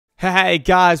Hey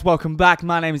guys, welcome back.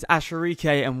 My name is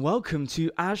AscHeReeKa and welcome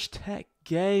to Aztec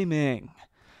Gaming.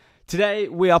 Today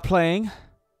we are playing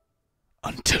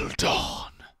Until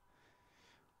Dawn,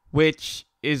 which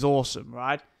is awesome,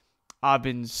 right? I've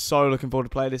been so looking forward to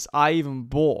play this. I even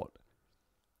bought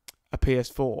a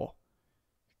PS4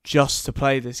 just to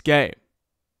play this game.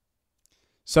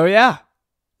 So yeah,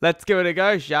 let's give it a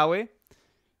go, shall we?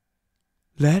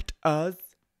 Let us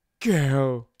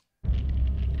go.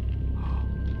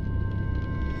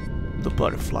 The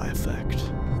butterfly effect.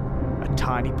 A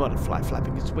tiny butterfly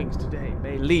flapping its wings today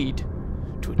may lead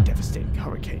to a devastating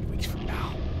hurricane weeks from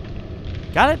now.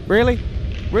 Got it? Really?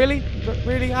 Really?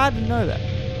 Really? I didn't know that.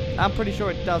 I'm pretty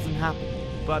sure it doesn't happen.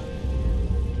 But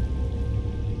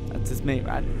that's just me,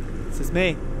 right? It's just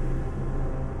me.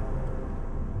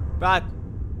 Right.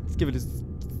 Let's give it a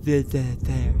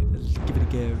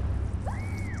go.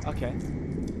 Okay.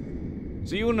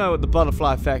 So you all know what the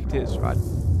butterfly effect is, right?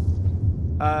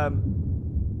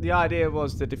 The idea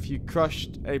was that if you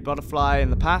crushed a butterfly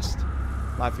in the past,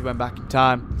 like if you went back in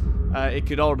time, it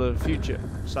could alter the future,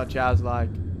 such as like,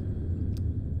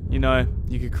 you know,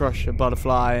 you could crush a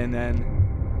butterfly and then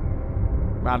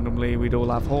randomly we'd all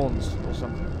have horns or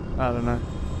something. I don't know.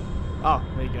 Oh,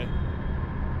 there you go.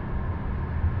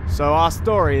 So our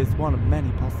story is one of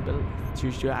many possibilities.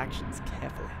 Choose your actions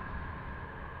carefully.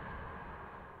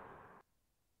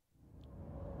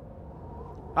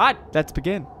 Alright, let's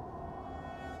begin.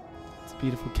 It's a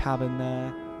beautiful cabin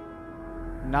there.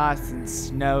 Nice and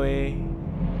snowy.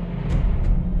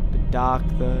 Bit dark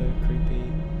though,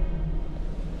 creepy.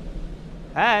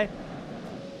 Hey!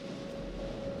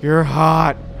 You're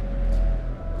hot!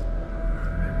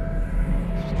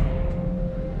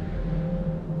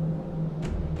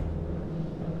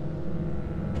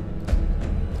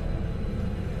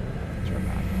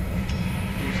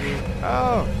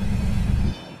 Oh!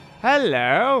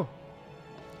 Hello!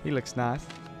 He looks nice.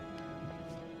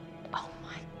 Oh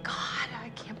my god, I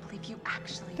can't believe you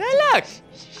actually Hey, look!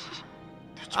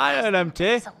 I know them too.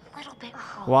 It's a little bit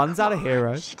One's out of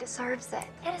heroes. She deserves it.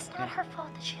 It is not her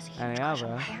fault that she has a huge And the crush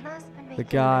other, on Hannah's been the making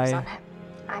guy. moves on him.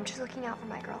 I'm just looking out for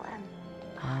my girl M.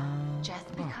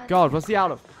 Just because God, what's he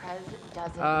out of? Prez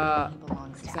doesn't mean he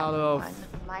belongs he's to out of-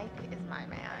 everyone. Mike is my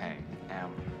man. Hey,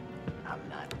 I'm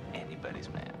not anybody's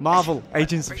man. Marvel,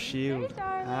 Agents of S.H.I.E.L.D.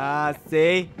 Ah,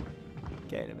 see?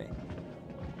 Came to me.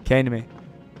 Came to me.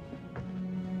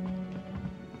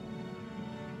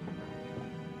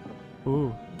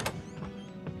 Ooh.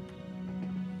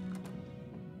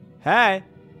 Hey!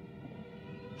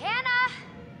 Hannah!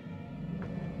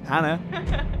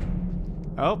 Hannah.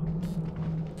 Oh.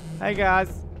 Hey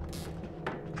guys.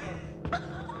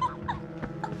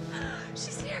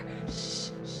 She's here. Shh,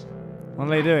 shh. What are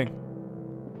they doing?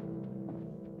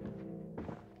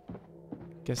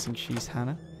 Guessing she's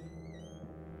Hannah.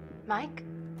 Mike?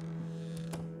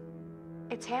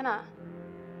 It's Hannah.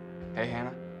 Hey,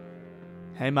 Hannah.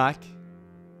 Hey Mike.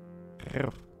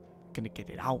 Gonna get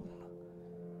it on.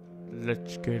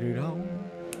 Let's get it on.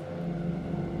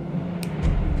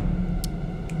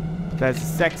 There's a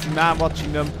sexy man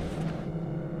watching them.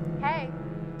 Hey,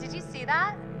 did you see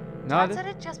that? No, I Dad said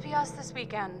didn't. it'd just be us this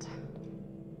weekend.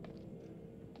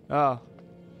 Oh.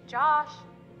 Josh.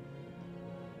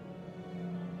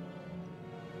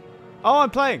 Oh,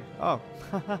 I'm playing. Oh.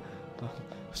 I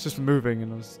was just moving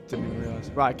and didn't even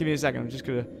realize. Right, give me a second. I'm just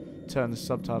gonna turn the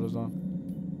subtitles on.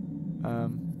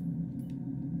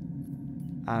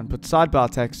 And put sidebar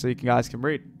text so you guys can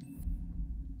read.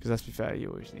 Because let's be fair, you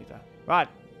always need that. Right.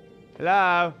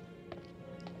 Hello.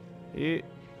 Who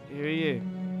are you?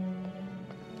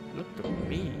 Look at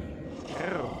me.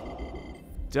 Ew.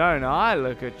 Don't I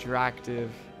look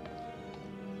attractive?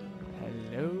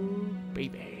 Hello,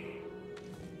 baby.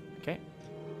 Okay.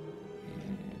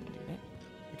 And do that.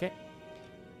 Okay.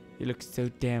 You look so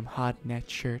damn hot in that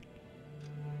shirt.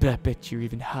 But I bet you're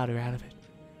even hotter out of it.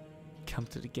 Come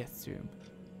to the guest room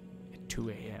at 2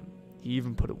 a.m. He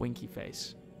even put a winky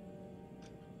face.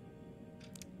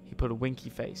 He put a winky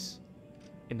face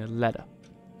in a letter.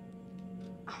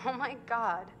 Oh my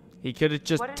god. He could have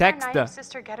just What did your texted her. naive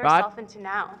sister get right? herself into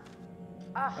now?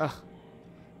 Ugh. Ugh.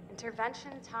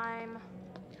 Intervention time.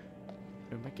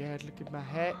 Oh my god, look at my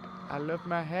hat. I love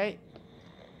my hat.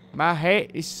 My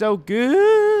hat is so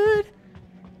good.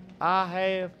 I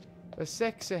have a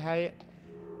sexy hat.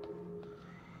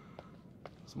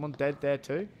 Someone dead there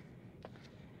too?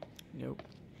 Nope.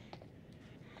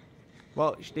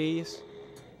 Watch these.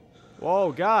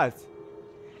 Whoa, guys.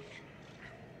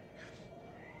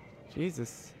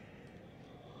 Jesus.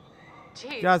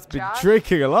 Jeez, You guys been Josh.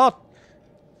 drinking a lot.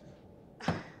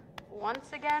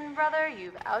 Once again, brother,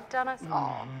 you've outdone us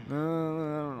all.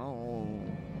 No.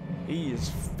 He is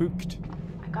spooked.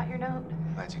 I got your note.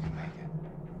 Glad you can make it.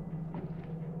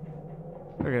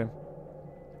 Look at him.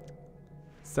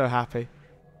 So happy.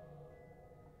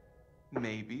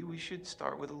 Maybe we should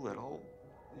start with a little,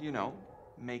 you know,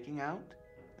 making out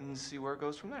and see where it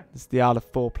goes from there. It's the art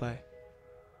of foreplay.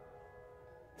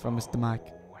 From Mr. Mike.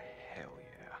 Oh, hell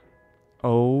yeah.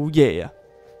 Oh, yeah.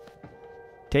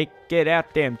 Take it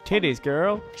out them titties,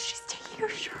 girl. She's taking her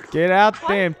shirt off. Get out What?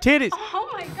 them titties. Oh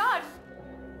my god.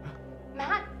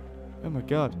 Matt, Oh my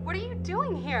god. what are you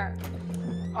doing here?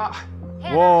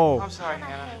 Whoa. I'm sorry,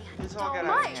 Hannah. This all got Don't out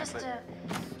of mind, hand, just but,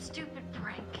 a stupid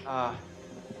prank.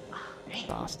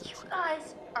 Bastards. You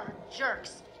guys are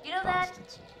jerks. You know that?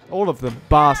 Bastards. All of them.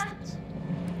 Bastards.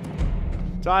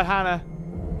 Sorry, Hannah.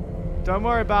 Don't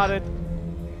worry about it.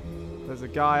 There's a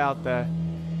guy out there.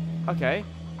 Okay.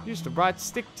 Use the right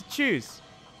stick to choose.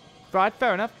 Right,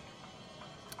 fair enough.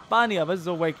 Find the others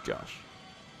or wake Josh.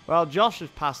 Well, Josh has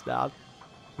passed out.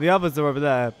 The others are over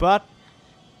there, but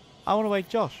I want to wake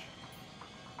Josh.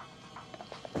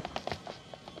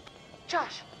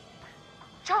 Josh.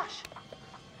 Josh.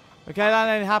 Okay, that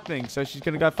ain't happening, so she's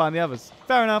gonna go find the others.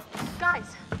 Fair enough. Guys,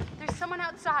 there's someone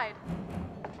outside.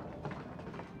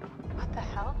 What the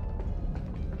hell?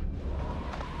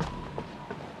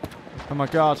 Oh my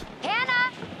god.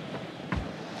 Hannah!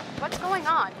 What's going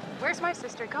on? Where's my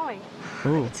sister going?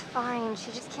 Ooh. It's fine.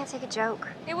 She just can't take a joke.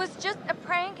 It was just a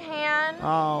prank, Han.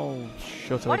 Oh,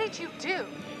 shut What up. did you do?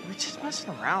 we're just messing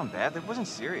around, Beth. It wasn't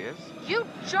serious. You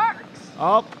jerks!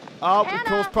 Oh, we Hannah!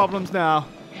 cause problems now.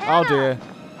 Oh Hannah! dear.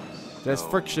 There's So,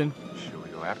 friction. Should we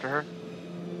go after her?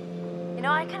 You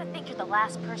know, I kind of think you're the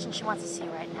last person she wants to see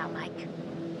right now, Mike.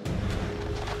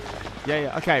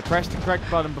 Yeah. Okay, press the correct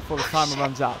button before the timer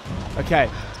runs out. Okay,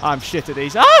 I'm shit at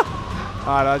these. Ah!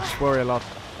 Alright, I just worry a lot.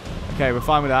 Okay, we're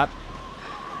fine with that.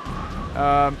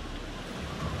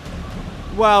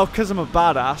 Well, because I'm a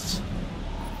badass,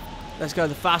 let's go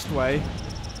the fast way.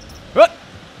 Ah!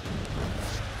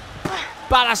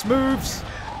 Badass moves!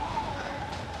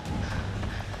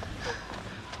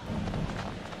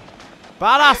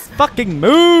 Badass fucking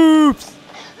moves!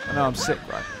 I know I'm sick,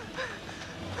 right?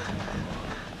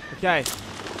 Okay.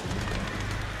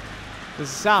 There's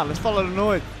a sound. Let's follow the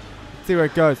noise. See where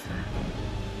it goes.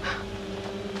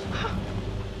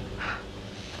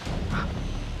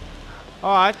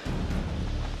 Alright.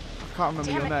 I can't remember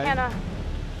Damn your it, name. Hannah.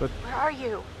 But Where are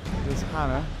you? there's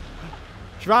Hannah.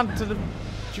 She ran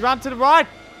to the right.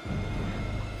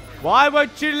 Why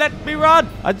won't you let me run?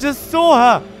 I just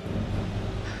saw her.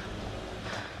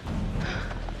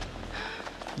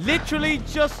 Literally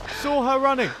just saw her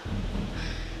running.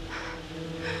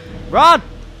 Run!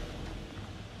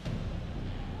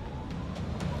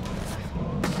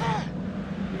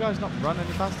 You guys not run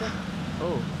any faster?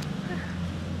 Oh.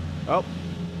 Oh.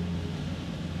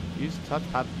 Use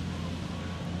touchpad.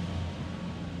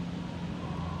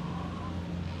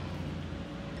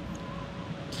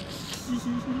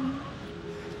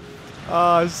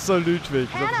 It's so new to me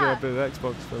because obviously I've been at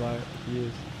Xbox for like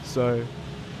years. So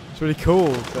it's really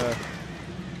cool to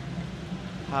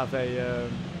have a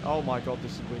oh my god,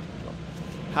 this is weird.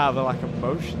 Have like a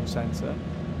motion sensor.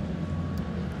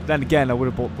 Then again, I would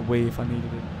have bought the Wii if I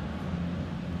needed it.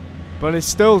 But it's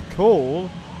still cool.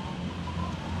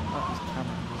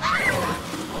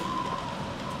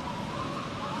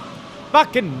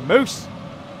 Fucking moose!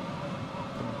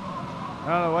 I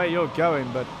don't know where you're going,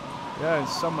 but you're going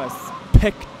somewhere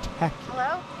spectacular.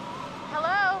 Hello?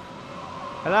 Hello?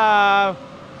 Hello?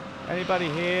 Anybody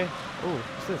here? Oh,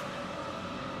 what's this?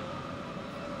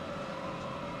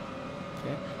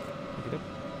 Okay, pick it up.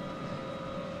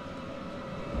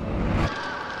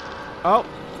 Oh!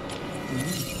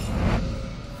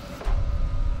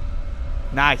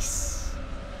 Nice!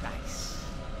 Nice.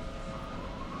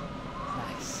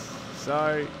 Nice.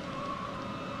 So,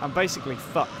 I'm basically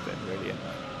fucked then, really.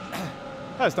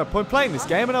 There's no point playing this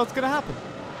game, I know what's going to happen.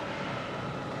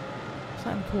 What's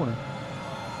that in the corner?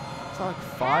 Is that like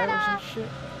fire or some shit?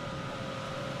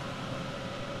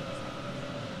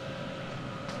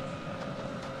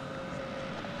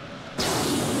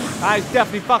 Ah, it's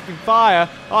definitely fucking fire.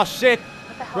 Oh shit.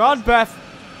 Run, Beth.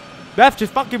 Beth,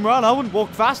 just fucking run. I wouldn't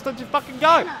walk fast, I'd just fucking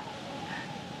go.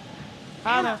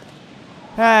 Hannah.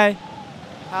 Hey.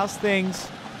 How's things?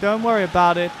 Don't worry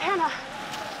about it. Hannah!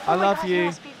 I Oh my love God, you.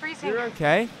 must be freezing. You're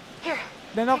okay. Here.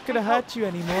 They're not take gonna my hurt coat. you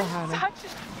anymore, Hannah.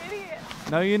 Such an idiot.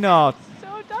 No, you're not.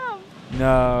 So dumb.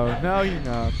 No, no, you're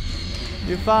not.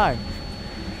 You're fine.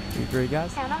 You agree,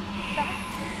 guys? Hannah?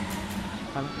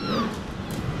 Hannah?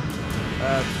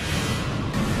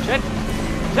 Shit!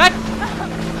 Shit!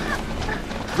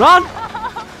 Run!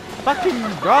 Fucking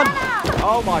run!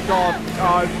 Oh my god.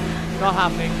 Not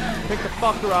happening. Pick the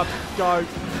fucker up. Go.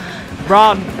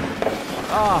 Run.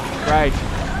 Oh, great.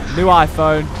 New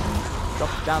iPhone. Drop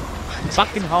it down.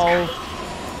 Fucking hole.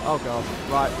 Oh god.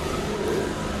 Right.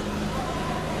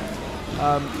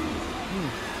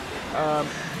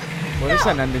 Well, this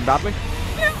ain't ending badly.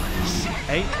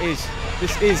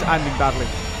 This is ending badly.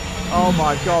 Oh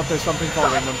my god, there's something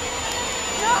following them.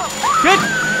 Shit!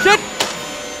 Shit!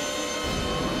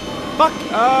 Fuck!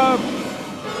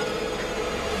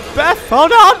 Beth,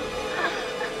 hold on!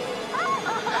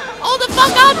 Hold the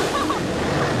fuck on!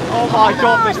 Oh my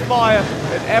god, there's fire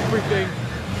and everything.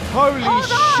 Holy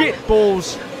shit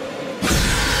balls!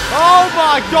 Oh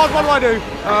my god, what do I do?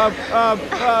 Oh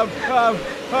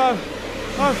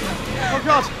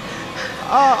god.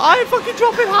 I ain't fucking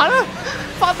dropping Hannah.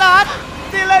 Fuck that.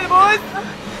 See you later, boys.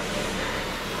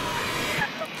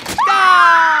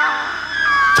 Ah!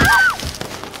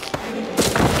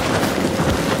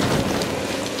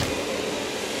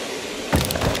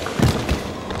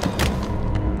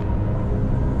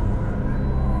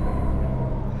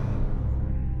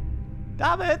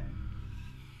 Damn it.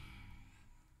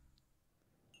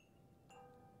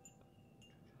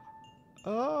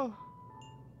 Oh.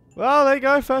 Well, there you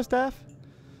go, first death.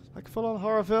 Like a full-on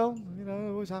horror film. You know,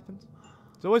 it always happens.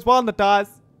 There's always one that dies.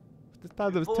 This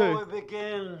time there was two. Before we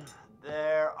begin,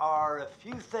 there are a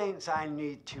few things I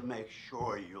need to make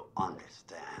sure you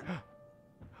understand.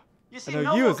 You see, I know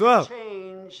no you one as well. can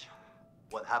change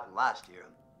what happened last year.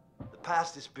 The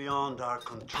past is beyond our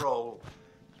control.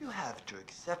 You have to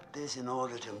accept this in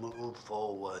order to move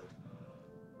forward.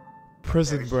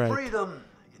 Prison There's break. freedom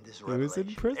in this Who is in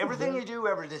revelation. prison Everything break? you do,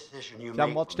 every decision you Yeah,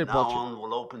 make watched from it, now watch it. on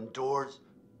will open doors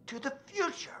to the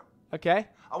future. Okay.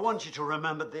 I want you to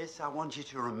remember this. I want you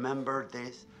to remember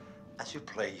this as you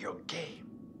play your game.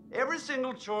 Every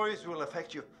single choice will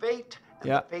affect your fate and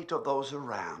Yeah. the fate of those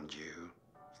around you.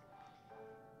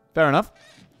 Fair enough.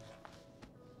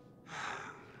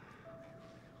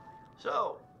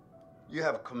 So, you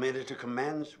have committed to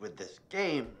commence with this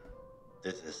game.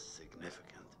 This is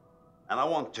significant. And I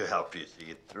want to help you see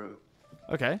it through.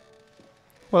 Okay.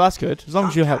 Well, that's good. As long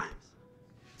as you help.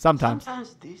 Sometimes.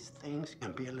 Sometimes these things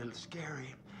can be a little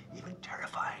scary, even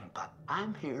terrifying, but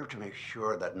I'm here to make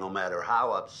sure that no matter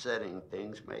how upsetting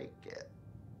things may get,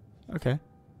 Okay.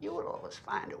 you will always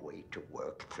find a way to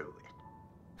work through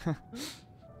it.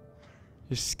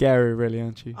 You're scary, really,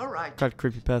 aren't you? All right. Quite a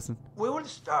creepy person. We will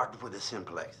start with a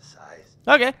simple exercise.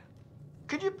 Okay.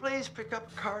 Could you please pick up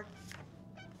a card?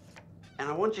 And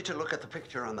I want you to look at the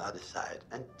picture on the other side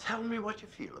and tell me what you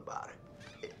feel about it.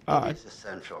 It Alright. is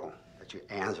essential that you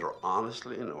answer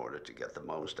honestly in order to get the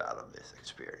most out of this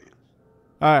experience.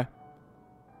 Alright.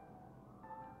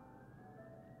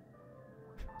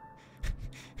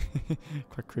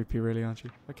 Quite creepy, really, aren't you?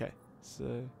 Okay.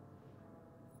 So.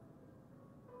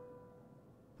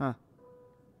 Huh.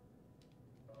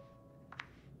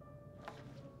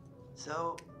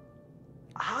 So,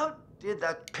 how did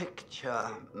that picture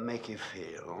make you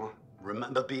feel?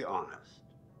 Remember, be honest.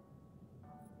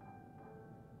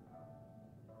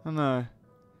 I don't know.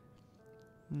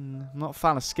 I'm not a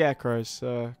fan of scarecrows,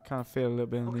 so I kind of feel a little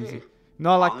bit uneasy. Okay.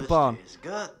 No, I like the Honesty barn. is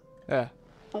good. Yeah.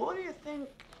 What do you think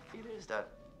it is that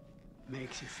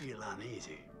makes you feel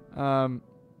uneasy?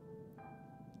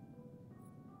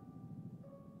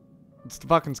 It's the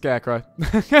fucking scarecrow.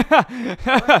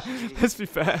 Let's be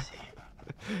fair.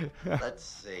 Let's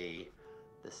see.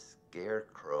 The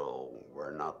scarecrow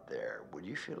were not there. Would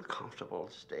you feel comfortable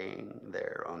staying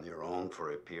there on your own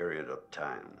for a period of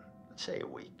time? Let's say a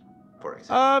week, for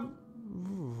example.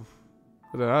 Ooh,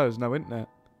 I don't know. There's no internet.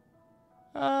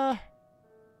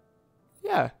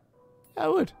 Yeah, I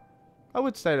would. I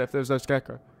would stay there if there was no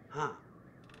scarecrow. Huh.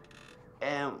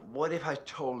 And what if I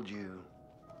told you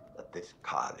that this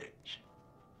cottage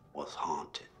was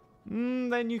haunted?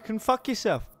 Then you can fuck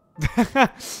yourself.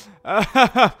 See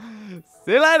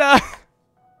you later.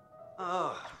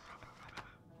 Oh.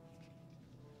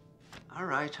 All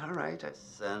right. I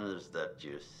sense that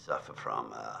you suffer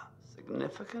from a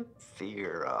significant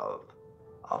fear of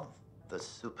the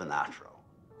supernatural.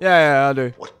 Yeah, I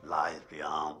do. What lies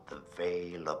beyond the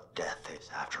veil of death is,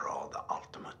 after all, the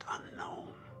ultimate unknown.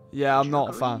 Yeah, I'm Would you not a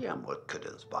agree? fan. And what could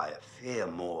inspire fear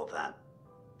more than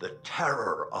the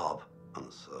terror of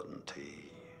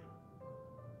uncertainty?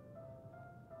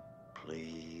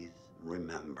 Please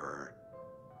remember,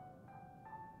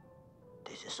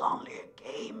 this is only a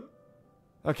game.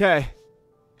 Okay.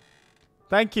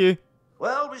 Thank you.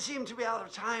 Well, we seem to be out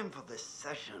of time for this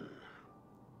session.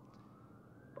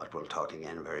 But we'll talk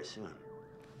again very soon.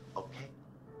 Okay?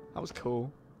 That was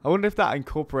cool. I wonder if that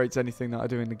incorporates anything that I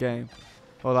do in the game.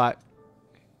 Or like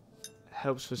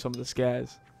helps for some of the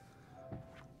scares.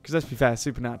 Because let's be fair,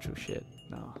 supernatural shit.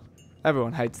 No.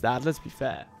 Everyone hates that, let's be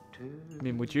fair. I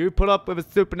mean, would you put up with a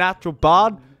supernatural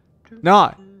bard?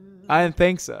 No. I didn't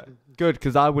think so. Good,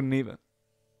 because I wouldn't either.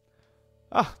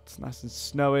 Ah, it's nice and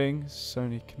snowing.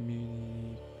 Sony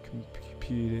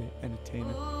Computer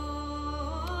Entertainment.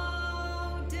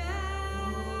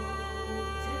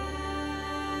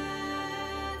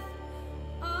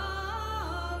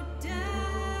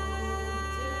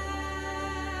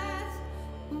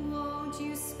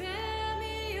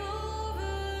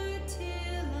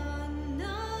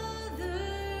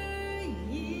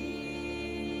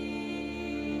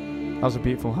 That was a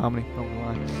beautiful harmony, not gonna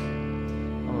lie.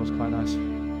 That was quite nice.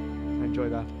 I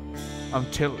enjoyed that.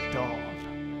 Until dawn.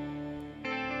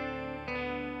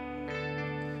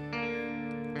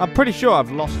 I'm pretty sure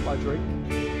I've lost my drink.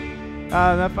 I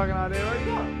have no fucking idea where it's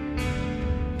gone.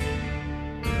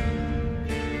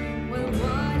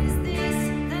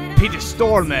 Peter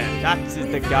Stormer, that's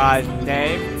the guy's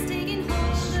name.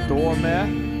 Stormer.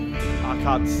 I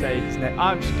can't say his name.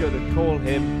 I'm just gonna call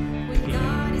him Peter.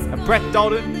 And Brett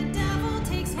Dalton.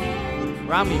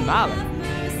 Rami Malek. I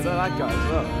know that guy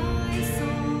as well.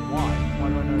 Why? Why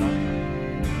do I know that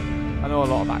guy? I know a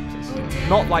lot of actors.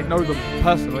 Not like know them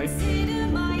personally.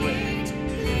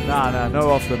 Nah,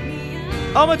 know of them.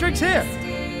 Oh, my drink's here!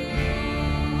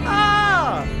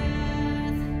 Ah!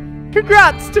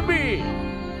 Congrats to me!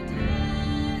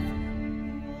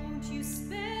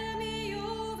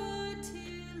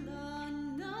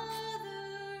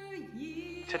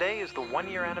 Today is the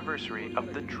 1-year anniversary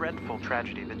of the dreadful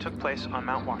tragedy that took place on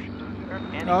Mount Washington.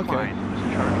 Annie Klein was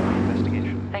in charge of the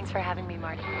investigation. Thanks for having me,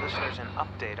 Marty. Listeners, an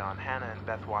update on Hannah and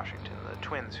Beth Washington, the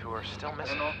twins who are still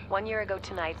missing. 1 year ago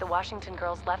tonight, the Washington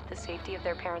girls left the safety of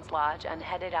their parents' lodge and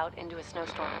headed out into a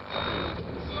snowstorm.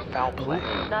 Foul play.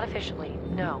 Not officially,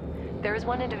 no. There is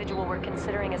one individual we're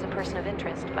considering as a person of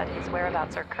interest, but his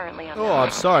whereabouts are currently unknown. Oh,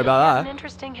 I'm sorry about He has that. an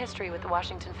interesting history with the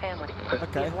Washington family.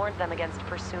 Okay. He's warned them against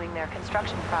pursuing their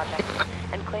construction project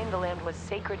and claimed the land was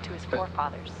sacred to his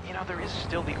forefathers. You know, there is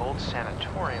still the old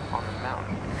sanatorium on the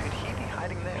mountain. Could he be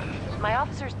hiding there? My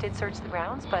officers did search the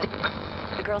grounds, but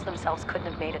the girls themselves couldn't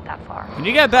have made it that far. Can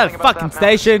you get a better Something about fucking that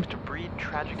mountain station? seems to breed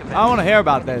tragic events. I want to hear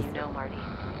about this. You know, Marty.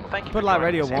 Well, thank you Put for like joining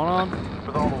Radio us, 1 on.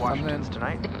 With all the Washingtons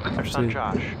tonight, their son Absolutely.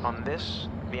 Josh, on this,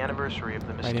 the anniversary of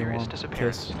the mysterious 1,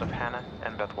 disappearance Kiss. of Hannah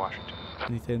and Beth Washington.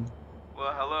 Anything.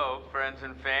 Well, hello, friends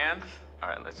and fans. All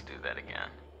right, let's do that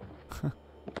again.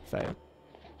 Fail.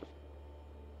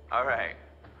 All right.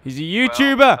 He's a Well,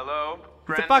 YouTuber. hello, He's a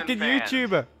friends fucking and fans.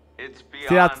 YouTuber. It's beyond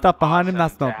See that stuff behind him?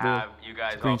 awesome That's not to real. have you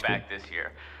guys Green all screen. back this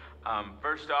year.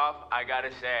 First off, I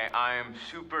gotta say I am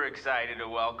super excited to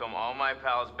welcome all my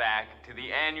pals back to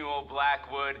the annual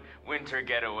Blackwood Winter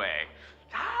Getaway.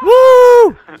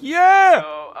 Woo! Yeah!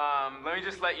 So, let me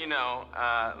just let you know,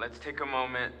 let's take a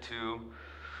moment to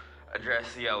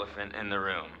address the elephant in the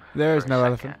room. There is for a no second.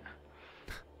 elephant.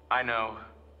 I know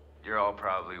you're all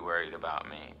probably worried about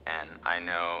me, and I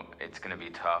know it's gonna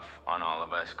be tough on all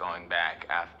of us going back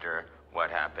after what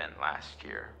happened last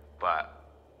year, but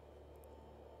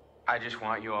I just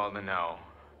want you all to know,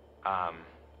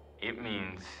 it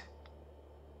means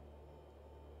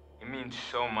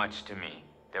so much to me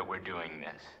that we're doing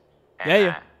this. And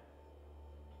Yeah.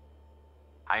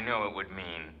 I know it would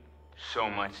mean so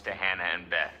much to Hannah and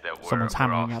Beth that Someone's we're all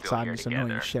hammering still outside here and it's annoying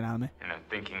together. the shit out of me. And I'm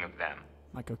thinking of them.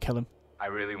 Might go kill him. I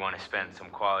really want to spend some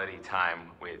quality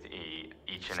time with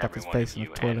each and Stuck every his one face of in you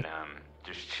the toilet. and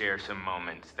just share some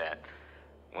moments that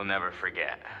we'll never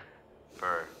forget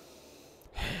for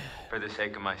the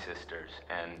sake of my sisters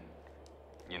and,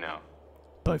 you know.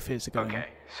 Both ears are going. Okay,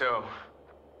 so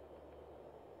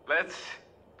let's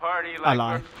party I like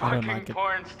lie. we're I don't fucking like it.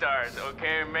 porn stars,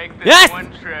 okay? Make this Yes!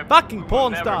 one trip Fucking we'll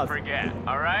porn never stars. forget,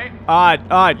 all right?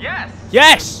 Alright. Yes!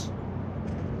 Yes!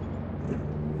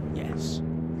 Yes.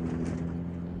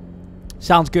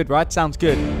 Sounds good, right? Sounds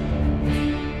good.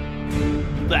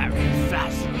 Very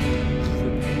fast. I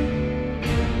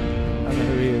don't know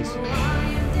who he is.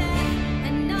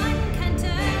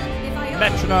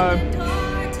 Metronome.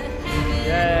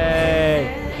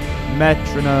 Yay!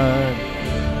 Metronome.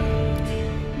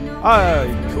 Oh,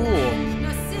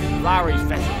 cool. Larry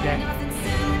Fessenden.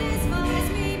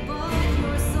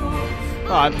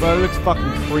 Alright, but it looks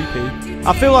fucking creepy.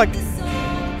 I feel like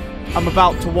I'm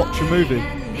about to watch a movie,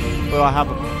 but I have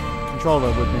a controller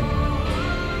with me.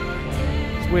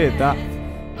 It's weird, that.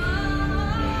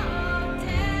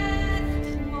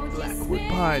 Blackwood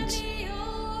Pines.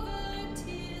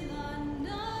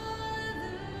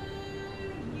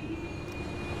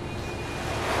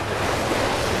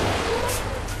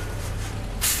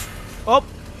 Oh!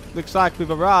 Looks like we've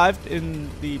arrived in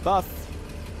the bus.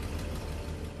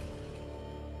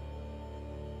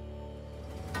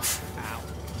 Ow.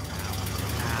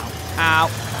 Ow.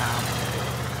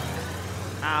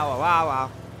 Ow. Ow. Ow.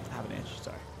 Ow. I have an itch,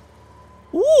 sorry.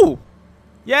 Ooh!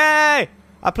 Yay!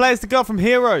 I play as the girl from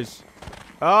Heroes.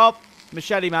 Oh,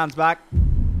 Machete Man's back.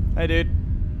 Hey, dude.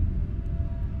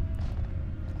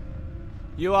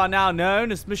 You are now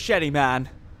known as Machete Man.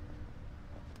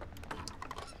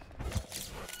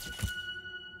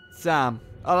 Sam.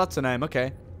 Oh, that's her name.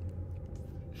 Okay.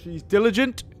 She's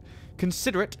diligent,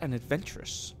 considerate, and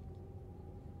adventurous.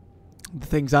 The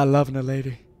things I love in a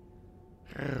lady.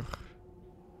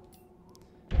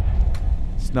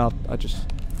 It's not. I just,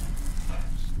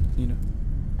 you know.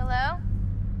 Hello?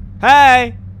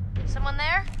 Hey! Someone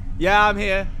there? Yeah, I'm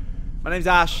here. My name's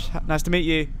Ash. Nice to meet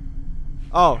you.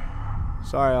 Oh.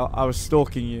 Sorry, I was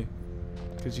stalking you.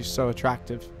 Because you're so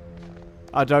attractive.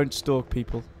 I don't stalk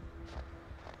people.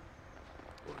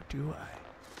 Or do I?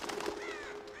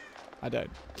 I don't.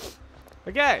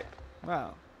 Okay.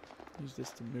 Well. Use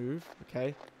this to move.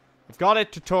 Okay. I've got a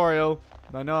tutorial.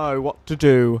 I know what to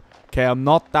do. Okay, I'm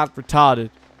not that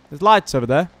retarded. There's lights over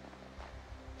there.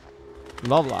 A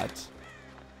lot of lights.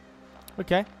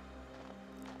 Okay.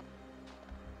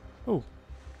 Oh.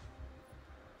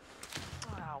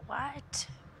 Oh, what?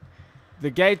 The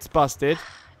gate's busted.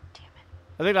 Damn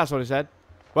it. I think that's what he said.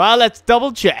 Well, let's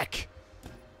double check.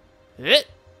 Oh,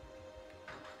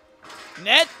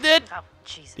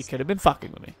 Jesus. He could have been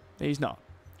fucking with me. He's not.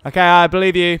 Okay, I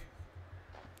believe you.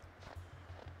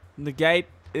 The gate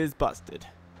is busted.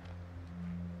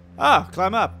 Ah,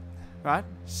 climb up. Right.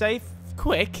 Safe.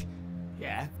 Quick.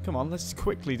 Yeah, come on. Let's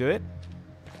quickly do it.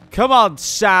 Come on,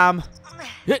 Sam.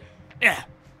 Yeah.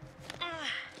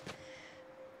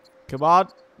 Come on.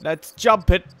 Let's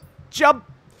jump it. Jump.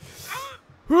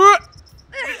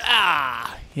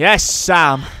 Ah, yes,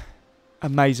 Sam.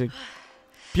 Amazing.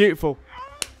 Beautiful.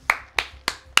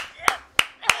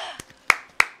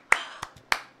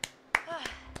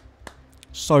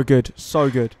 So good. So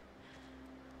good.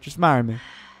 Just marry me.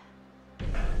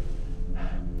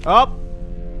 Oh.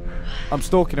 I'm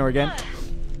stalking her again.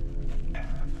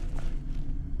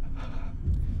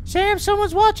 Sam,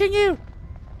 someone's watching you.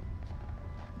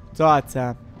 It's alright,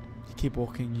 Sam. You keep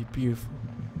walking, you beautiful.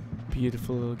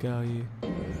 Beautiful little girl, you.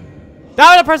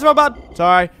 Damn it, I pressed the wrong button.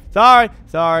 Sorry. Sorry.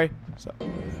 Sorry. So,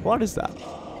 what is that?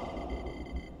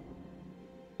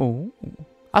 Oh.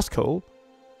 That's cool.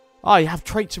 Oh, you have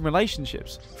traits and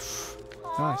relationships.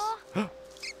 Nice. Hey,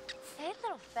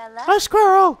 little fella. Oh,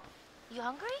 squirrel. You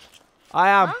hungry? I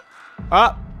am. Huh?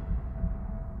 Ah.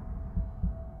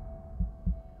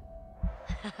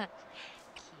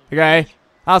 Okay.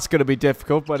 That's going to be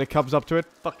difficult when it comes up to it.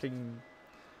 Fucking.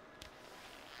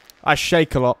 I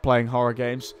shake a lot playing horror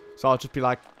games. So I'll just be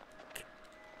like.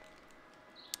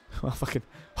 Well, fucking.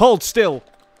 Hold still.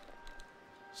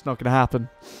 It's not going to happen.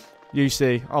 You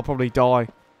see. I'll probably die.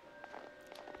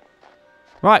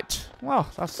 Right. Well,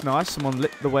 that's nice. Someone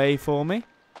lit the way for me.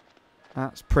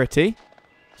 That's pretty.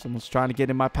 Someone's trying to get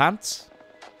in my pants.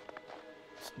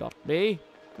 It's not me.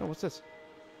 Oh, what's this?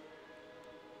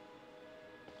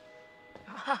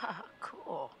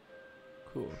 Cool.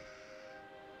 Cool.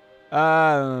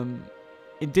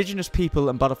 Indigenous people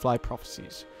and butterfly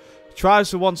prophecies. Tribes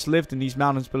who once lived in these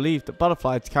mountains believed that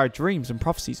butterflies carried dreams and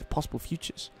prophecies of possible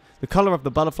futures. The color of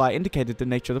the butterfly indicated the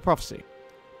nature of the prophecy.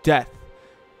 Death.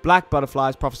 Black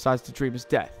butterflies prophesied the dreamer's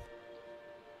death.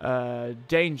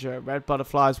 Danger. Red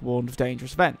butterflies warned of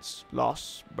dangerous events.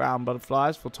 Loss. Brown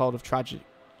butterflies foretold of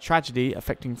tragedy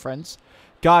affecting friends.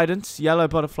 Guidance. Yellow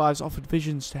butterflies offered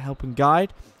visions to help and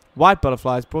guide. White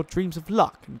butterflies brought dreams of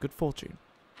luck and good fortune.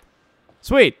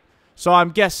 Sweet. So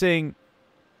I'm guessing...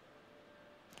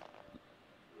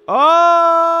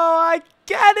 Oh, I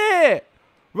get it!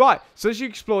 Right, so as you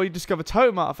explore, you discover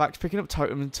totem artifacts. Picking up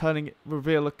totem and turning it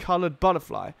reveal a coloured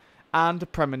butterfly and a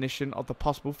premonition of the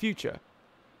possible future.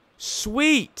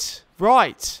 Sweet!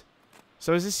 Right.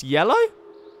 So is this yellow?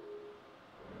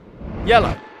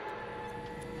 Yellow.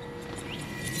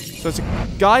 So it's a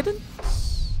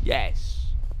guidance? Yes.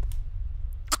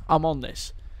 I'm on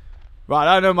this. Right,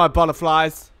 I know my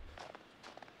butterflies.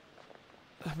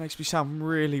 That makes me sound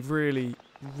really, really,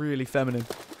 really feminine.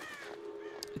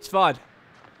 It's fine.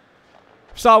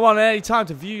 Start one at any time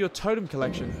to view your totem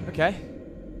collection. Okay.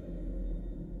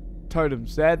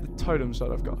 Totems. They're the totems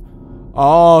that I've got.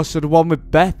 Oh, so the one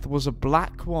with Beth was a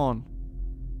black one.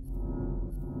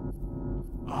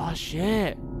 Oh,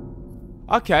 shit.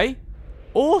 Okay.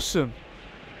 Awesome.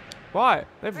 Right.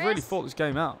 They've Chris? really thought this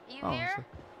game out. You Oh, here?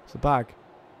 it's a bag.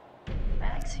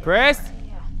 Bag's here. Chris?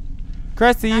 Yeah.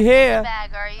 Chris, are you Not in here? the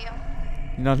bag, are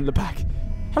you? You're not in the back.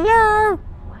 Hello.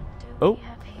 What do Oh. we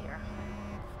have here?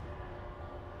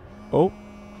 Oh.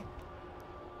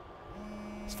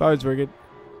 His phone's ringing.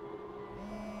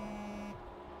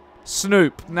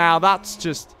 Snoop. Now that's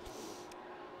just...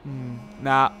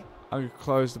 Nah, I'm going to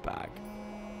close the bag.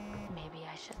 Maybe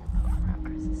I shouldn't poke around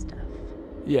Chris's stuff.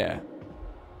 Yeah.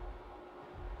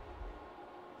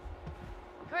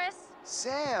 Chris?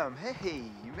 Sam, hey,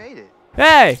 you made it.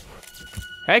 Hey!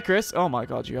 Hey, Chris. Oh my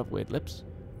god, you have weird lips.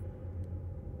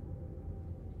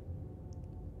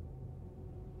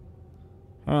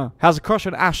 Has a crush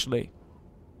on Ashley.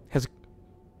 Has a...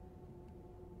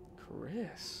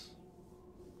 Chris.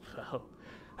 Well,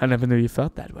 I never knew you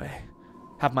felt that way.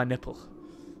 Have my nipple.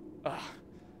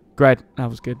 Great, that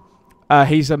was good.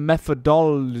 He's a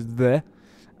methodologist,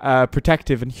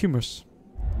 protective and humorous.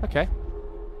 Okay.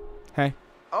 Hey.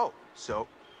 Oh, so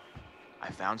I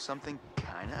found something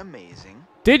kind of amazing.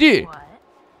 Did you? What?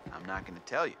 I'm not going to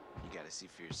tell you. You got to see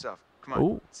for yourself. Come on,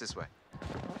 Ooh. it's this way.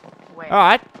 Where?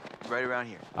 Alright. Right around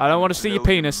here. I don't want to see your Blow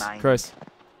penis, mind. Chris.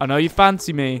 I know you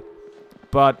fancy me,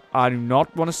 but I do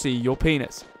not want to see your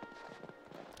penis.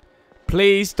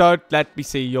 Please don't let me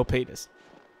see your penis.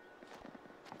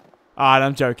 Alright,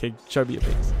 I'm joking. Show me your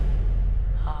penis.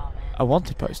 Oh, man. A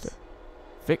wanted poster.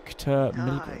 Victor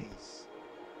Milgram. Nice.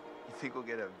 You think we'll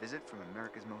get a visit from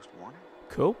America's Most Wanted?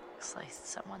 Cool. Looks like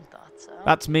someone thought so.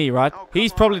 That's me, right? Oh, come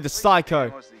He's on, probably the please stay psycho.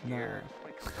 most of the No. year.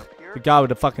 When it comes up here- The guy with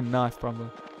the fucking knife, probably.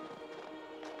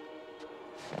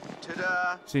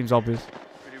 Ta-da! Seems obvious.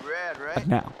 Pretty rad, But right?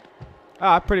 now.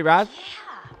 Alright, pretty rad.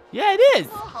 Yeah. Yeah, it is.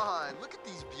 Come on, look at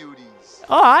these beauties.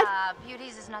 Alright.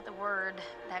 Beauties is not the word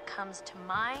that comes to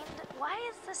mind. Why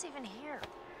is this even here?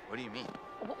 What do you mean?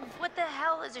 What the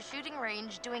hell is a shooting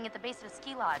range doing at the base of a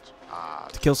ski lodge?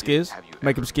 To kill skiers? Have you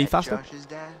Make ever him ski met faster? Josh's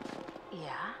dad? Yeah.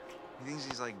 He thinks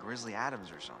he's like Grizzly Adams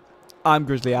or something. I'm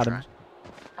Grizzly Adams.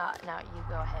 Now you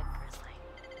go ahead,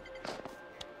 Grizzly.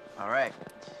 All right,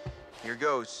 here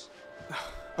goes.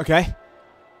 Okay.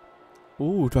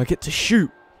 Ooh, do I get to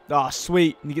shoot? Ah,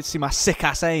 sweet. You get to see my sick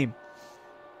ass aim.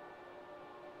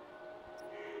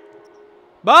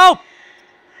 Boom!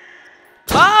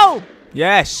 Boom!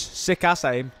 Yes, sick ass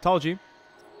aim. Told you.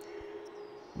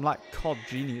 I'm like COD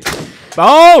genius.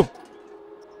 Boom!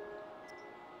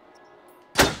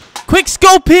 Quick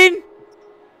scoping!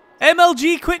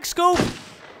 MLG quick scope!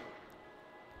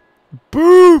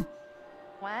 Boom!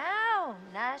 Wow,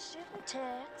 nice shooting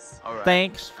tits. All right.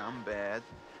 Thanks. I'm bad.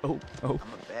 Oh, oh,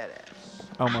 I'm a badass.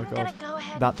 oh my I'm god. gonna go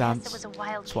ahead That and guess dance. it was a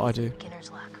wild That's what I case of do.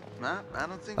 beginner's luck. Nah, I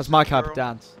don't think That's so, my type girl. of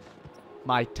dance.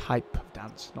 My type of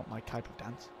dance, not my type of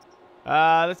dance.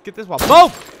 Let's get this one.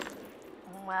 Boom!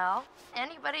 Well,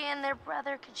 anybody and their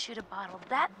brother could shoot a bottle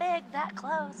that big, that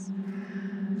close.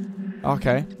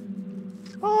 Okay.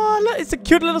 Oh, look, it's a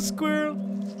cute little squirrel.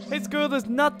 Hey, squirrel, there's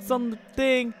nuts on the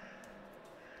thing.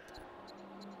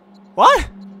 What?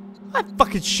 I'm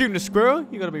fucking shooting a squirrel?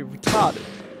 You gotta be retarded.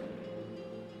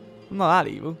 I'm not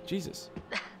that evil. Jesus.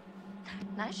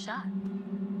 Nice shot.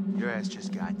 Your ass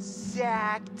just got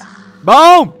sacked.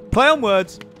 Boom! Play on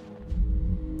words.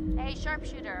 Hey,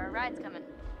 sharpshooter, a ride's coming.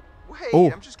 Wait, Oh.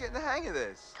 I'm just getting the hang of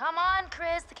this. Come on,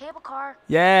 Chris, the cable car.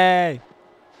 Yay!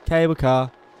 Cable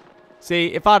car. See,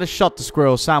 if I'd have shot the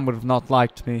squirrel, Sam would have not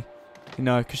liked me. You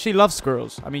know, because she loves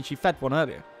squirrels. I mean, she fed one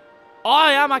earlier.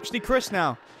 I am actually Chris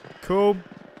now. Cool.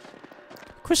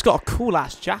 Chris got a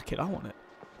cool-ass jacket. I want it.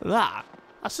 Look at that.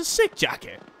 That's a sick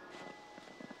jacket.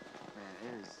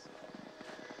 Man,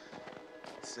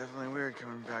 it's definitely weird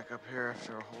coming back up here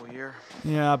after a whole year.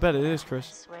 Yeah, I bet it is, I Chris.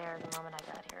 swear, the moment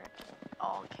I got here, it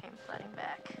all came flooding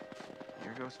back.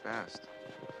 Year goes fast.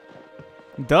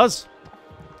 It does.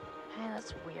 Hey,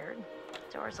 that's weird.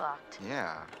 Door's locked.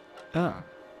 Yeah. Oh.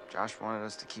 Josh wanted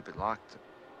us to keep it locked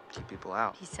to keep people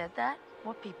out. He said that?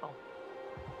 What people?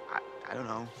 I don't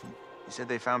know. He said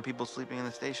they found people sleeping in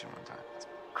the station one time.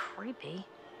 Creepy.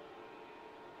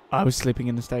 I was sleeping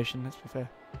in the station, let's be fair.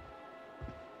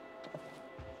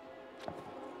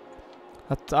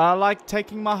 I like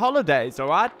taking my holidays,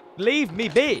 alright? Leave me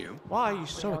be. Why are you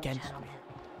so Real against me? gentleman.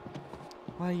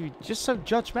 Why are you just so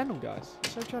judgmental, guys?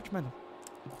 So judgmental.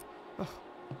 Ugh.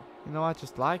 You know, I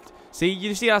just liked... See,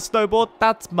 you see that snowboard?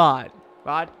 That's mine,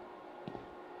 right?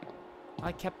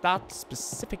 I kept that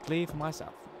specifically for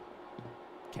myself.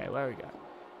 Okay, where we go?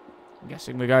 I'm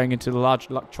guessing we're going into the large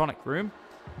electronic room.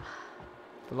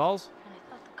 For lols. And I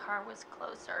thought the car was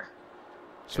closer.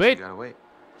 Guess Sweet. we gotta wait.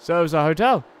 So is a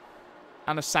hotel.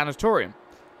 And a sanatorium.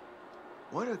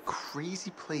 What a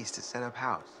crazy place to set up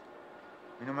house.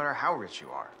 I mean, no matter how rich you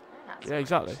are. They're not Yeah,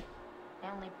 exactly. They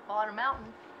only bought a mountain.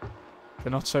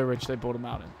 They're not so rich they bought a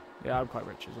mountain. Yeah, I'm quite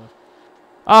rich as well.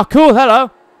 Oh, cool. Hello.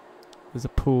 There's a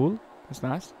pool. That's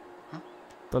nice. Huh?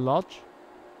 The lodge.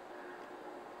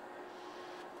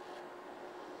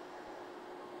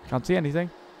 Can't see anything.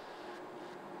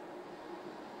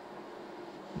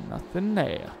 Nothing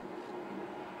there.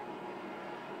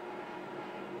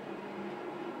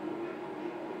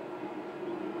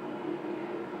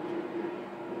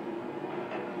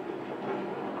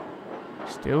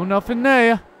 Still nothing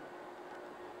there.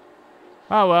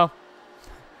 Oh well.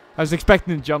 I was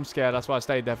expecting a jump scare, that's why I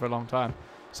stayed there for a long time.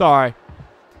 Sorry.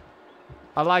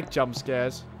 I like jump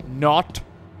scares. Not.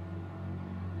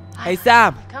 Hey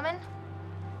Sam! You coming?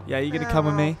 Yeah, you gonna come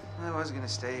with me? I was gonna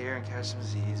stay here and catch some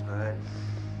Z's, but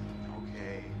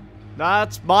okay.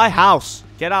 That's my house.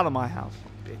 Get out of my house,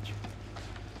 bitch.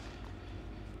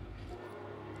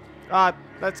 Alright,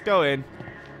 let's go in.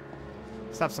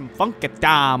 Let's have some funky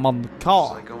time on the It's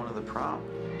car. like going to the prom.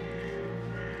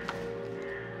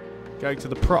 Going to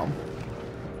the prom.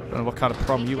 I don't know what kind of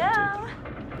prom you went to.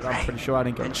 But I'm pretty sure I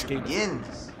didn't go to Adventure ski.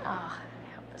 begins. Oh, I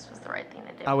hope this was the right thing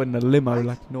to do. I went in a limo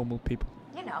like normal people.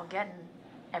 You know, getting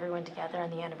everyone together on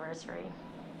the anniversary.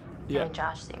 Yeah. I mean,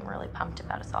 Josh seemed really pumped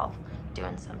about us all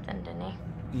doing something, didn't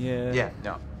he? Yeah. Yeah,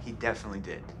 no, he definitely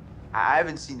did. I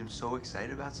haven't seen him so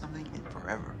excited about something in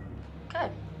forever.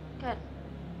 Good, good.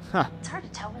 Huh. It's hard to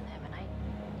tell with him, and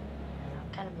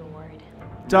I've kind of been worried.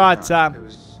 It's alright, No, Sam.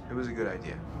 It was a good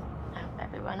idea. I hope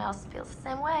everyone else feels the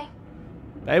same way.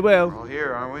 They We're will. all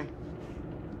here, aren't we?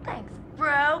 Thanks,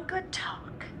 bro. Good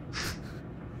talk.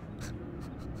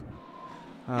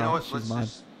 Oh, You know what? she's mine.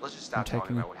 Let's just I'm stop talking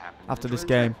taking about what happened. after Enjoy this the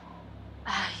game. trip.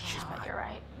 Yeah, you're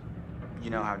right. You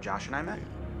know how Josh and I met?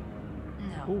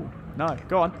 No. Ooh, no,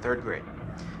 go on. 3rd grade.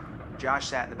 Josh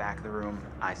sat in the back of the room,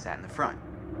 I sat in the front.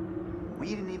 We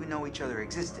didn't even know each other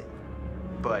existed.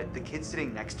 But the kid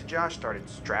sitting next to Josh started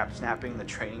strap snapping the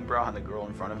training bra on the girl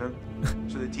in front of him.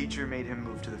 So the teacher made him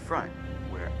move to the front,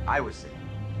 where I was sitting.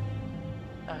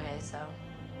 Okay,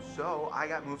 So I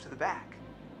got moved to the back.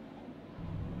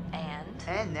 and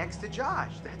And next to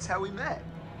Josh. That's how we met.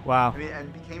 Wow. I mean,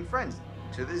 and became friends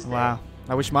to this day. Wow.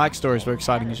 I wish Mike's stories were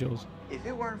exciting as yours. If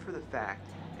it weren't for the fact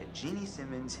that Jeannie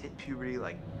Simmons hit puberty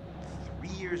like 3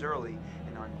 years early,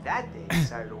 and on that day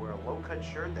decided to wear a low-cut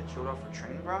shirt that showed off her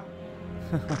training bra,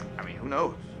 I mean, who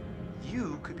knows?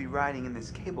 You could be riding in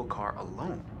this cable car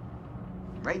alone.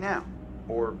 Right now.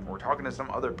 Or talking to some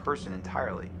other person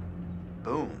entirely.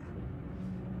 Boom.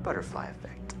 Butterfly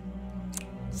effect.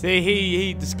 See,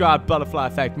 he described butterfly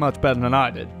effect much better than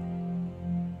I did.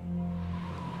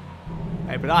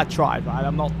 Hey, but I tried, right?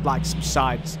 I'm not like some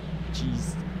science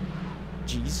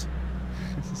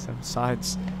some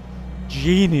science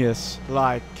genius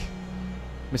like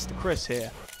Mr. Chris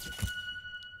here.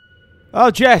 Oh,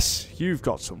 Jess, you've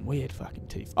got some weird fucking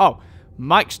teeth. Oh,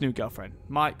 Mike's new girlfriend.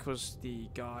 Mike was the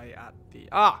guy at the...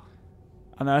 I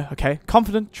know, okay.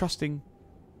 Confident, trusting,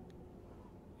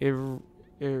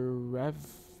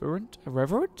 irreverent?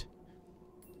 Irreverent?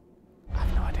 I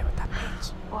have no idea what that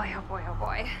means. Boy, oh boy, oh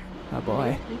boy. Oh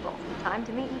boy. People, time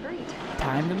to meet and greet.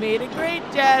 Time to meet and greet,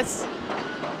 Jess.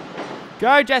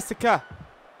 Go, Jessica.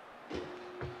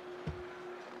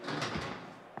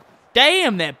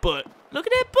 Damn, that butt. Look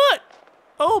at that butt.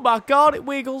 Oh my god, it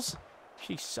wiggles.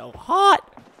 She's so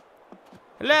hot.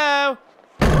 Hello.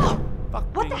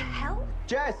 What the hell?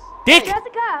 Jess! Dick.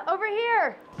 Jessica, over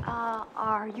here!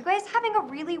 Are you guys having a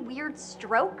really weird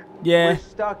stroke? Yeah. We're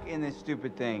stuck in this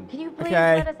stupid thing. Can you please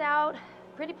Okay. let us out?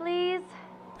 Pretty please?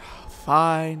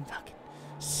 Fine. Fucking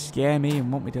scare me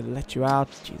and want me to let you out.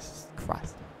 Jesus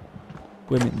Christ.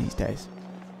 Women these days.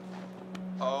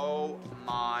 Oh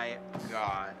my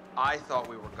god. I thought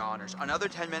we were goners. Another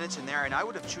 10 minutes in there and I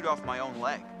would have chewed off my own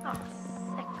leg. Oh,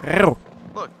 sick.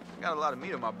 Look, got a lot of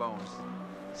meat on my bones.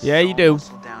 Yeah, you do.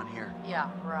 Muscle down here. Yeah,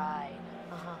 right.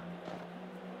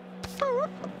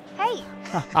 Hey,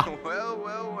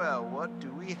 Well, what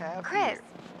do we have Chris. here?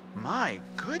 My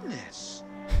goodness.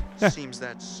 Seems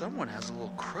that someone has a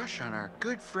little crush on our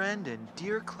good friend and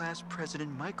dear class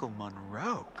president Michael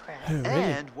Monroe. Chris. Oh, really?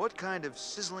 And what kind of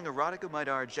sizzling erotica might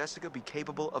our Jessica be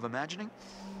capable of imagining?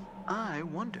 I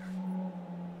wonder.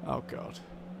 Oh god.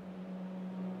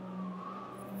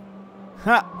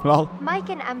 Ha! Lol. Mike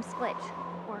and Em split.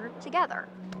 We're together.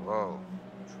 Whoa,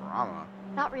 drama.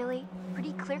 Not really.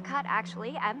 Pretty clear cut,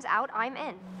 actually. Em's out, I'm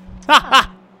in.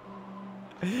 Ha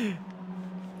ha!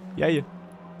 Yeah.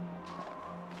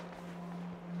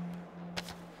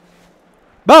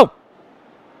 Boom!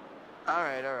 All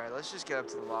right, let's just get up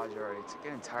to the lodge already. It's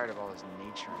getting tired of all this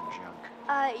nature and junk.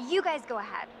 You guys go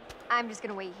ahead. I'm just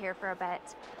gonna wait here for a bit.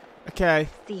 Okay.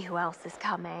 See who else is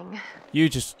coming. You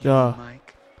just,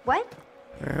 Mike? What?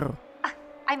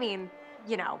 I mean,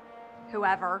 you know,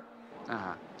 whoever.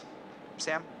 Uh-huh.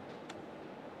 Sam?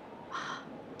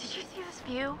 Did you see this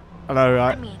view? I know,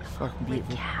 right? I mean, Fucking holy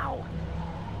beautiful. cow.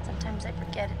 Sometimes I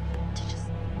forget to just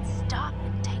stop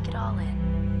and take it all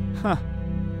in. Huh.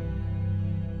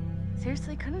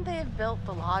 Seriously, couldn't they have built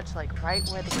the lodge like right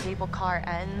where the cable car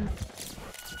ends?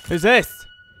 Who's this?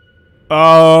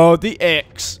 Oh, the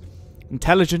X.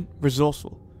 Intelligent,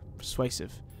 resourceful,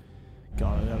 persuasive.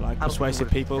 God, I don't like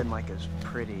persuasive people. Been like as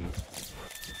pretty.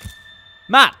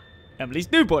 Matt,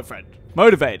 Emily's new boyfriend.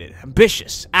 Motivated,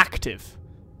 ambitious, active.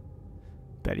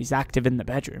 Bet he's active in the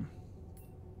bedroom.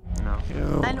 No.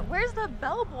 Ew. And where's the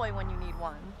bellboy when you need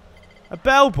one? A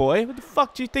bellboy? What the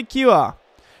fuck do you think you are?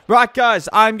 Right, guys,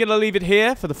 I'm going to leave it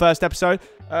here for the first episode.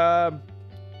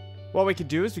 What we can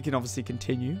do is we can obviously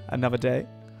continue another day.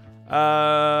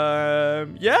 Yeah,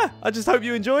 I just hope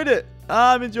you enjoyed it.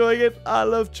 I'm enjoying it. I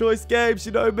love choice games.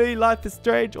 You know me. Life is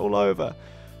strange all over.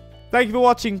 Thank you for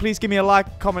watching. Please give me a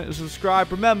like, comment, and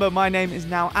subscribe. Remember, my name is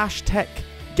now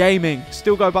AscHeReeKa.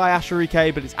 Still go by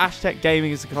AscHeReeKa, but it's AscHeReeKa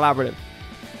Gaming as a collaborative.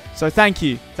 So thank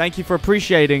you. Thank you for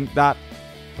appreciating that.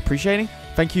 Appreciating?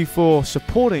 Thank you for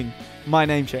supporting my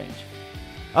name change.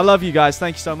 I love you guys.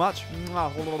 Thank you so much.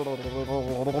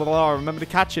 Remember to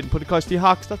catch it and put it close to your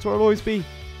heart, because that's where I'll always be.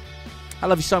 I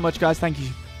love you so much, guys. Thank you.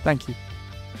 Thank you.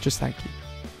 Just thank you.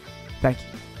 Thank you.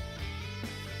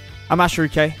 I'm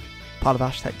AscHeReeKa, part of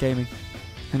AscHeReeKa Gaming.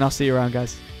 And I'll see you around,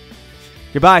 guys.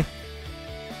 Goodbye.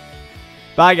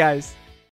 Bye, guys.